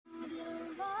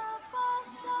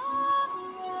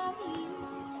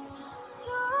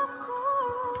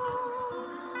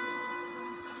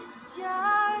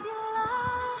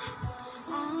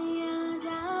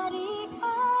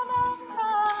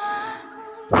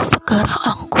Sekarang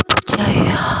aku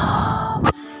percaya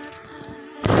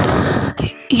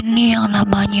ini yang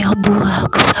namanya buah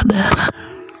kesabaran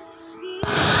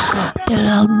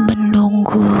dalam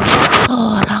menunggu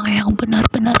seseorang yang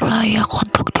benar-benar layak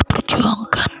untuk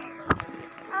diperjuangkan.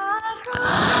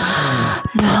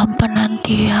 Dalam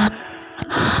penantian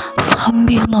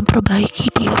sambil memperbaiki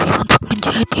diri untuk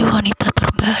menjadi wanita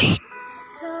terbaik.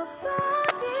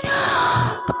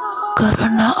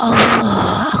 Karena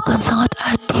Allah akan sangat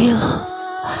adil.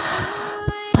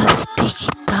 Pasti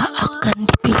kita akan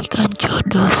dipilihkan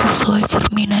jodoh sesuai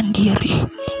cerminan diri.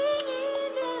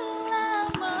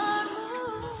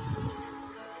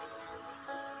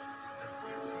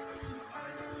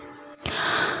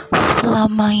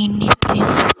 Selama ini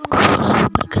prinsipku selalu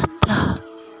berkata,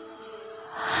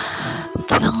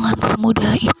 jangan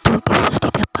semudah itu bisa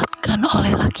didapatkan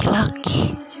oleh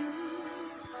laki-laki.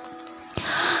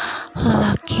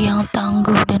 Lelaki yang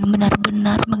tangguh dan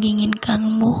benar-benar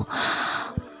menginginkanmu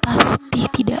pasti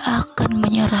tidak akan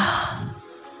menyerah.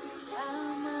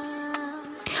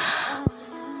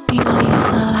 Pilih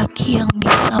lelaki yang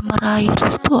bisa meraih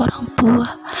restu orang tua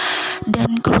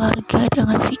dan keluarga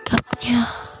dengan sikapnya.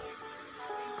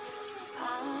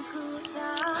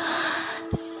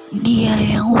 Dia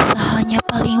yang usahanya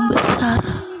paling besar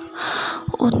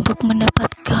untuk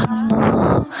mendapatkanmu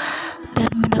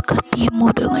dan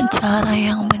mendekatimu dengan cara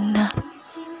yang benar.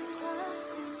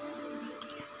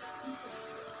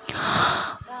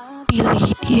 Pilih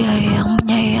dia yang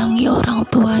menyayangi orang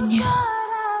tuanya,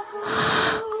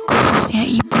 khususnya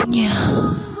ibunya.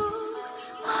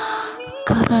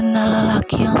 Karena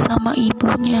lelaki yang sama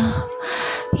ibunya,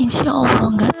 insya Allah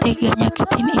gak tega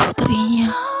nyakitin istrinya.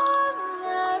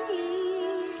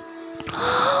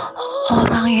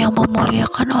 Orang yang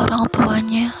memuliakan orang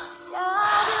tuanya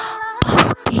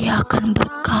pasti akan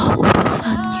berkah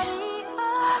urusannya.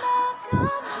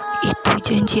 Itu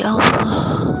janji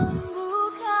Allah.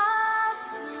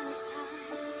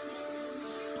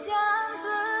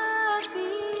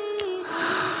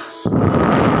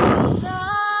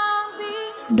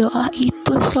 Doa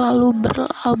itu selalu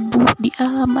berlabuh di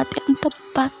alamat yang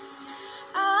tepat.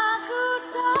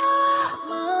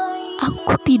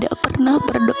 Aku tidak pernah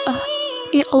berdoa,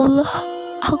 ya Allah,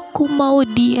 aku mau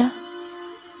dia.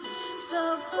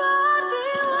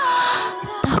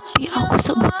 Tapi aku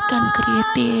sebutkan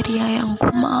kriteria yang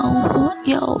ku mau,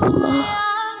 ya Allah.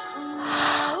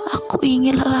 Aku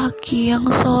ingin lelaki yang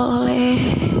soleh,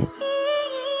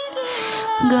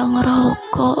 gak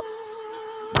ngerokok,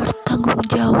 bertanggung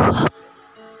jawab,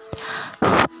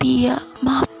 setia,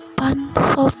 mapan,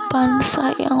 sopan,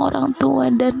 sayang orang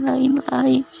tua, dan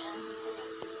lain-lain.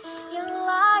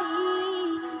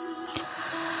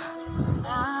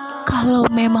 Kalau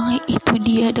memang itu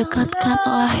dia,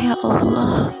 dekatkanlah ya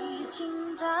Allah.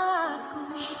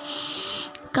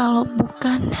 Kalau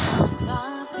bukan,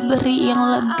 beri yang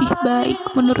lebih baik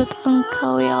menurut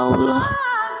Engkau ya Allah.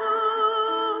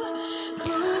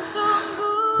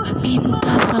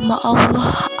 Minta sama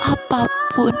Allah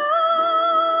apapun,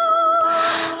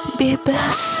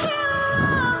 bebas.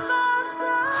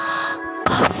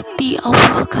 Pasti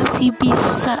Allah kasih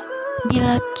bisa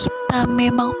bila kita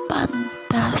memang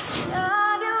pantas.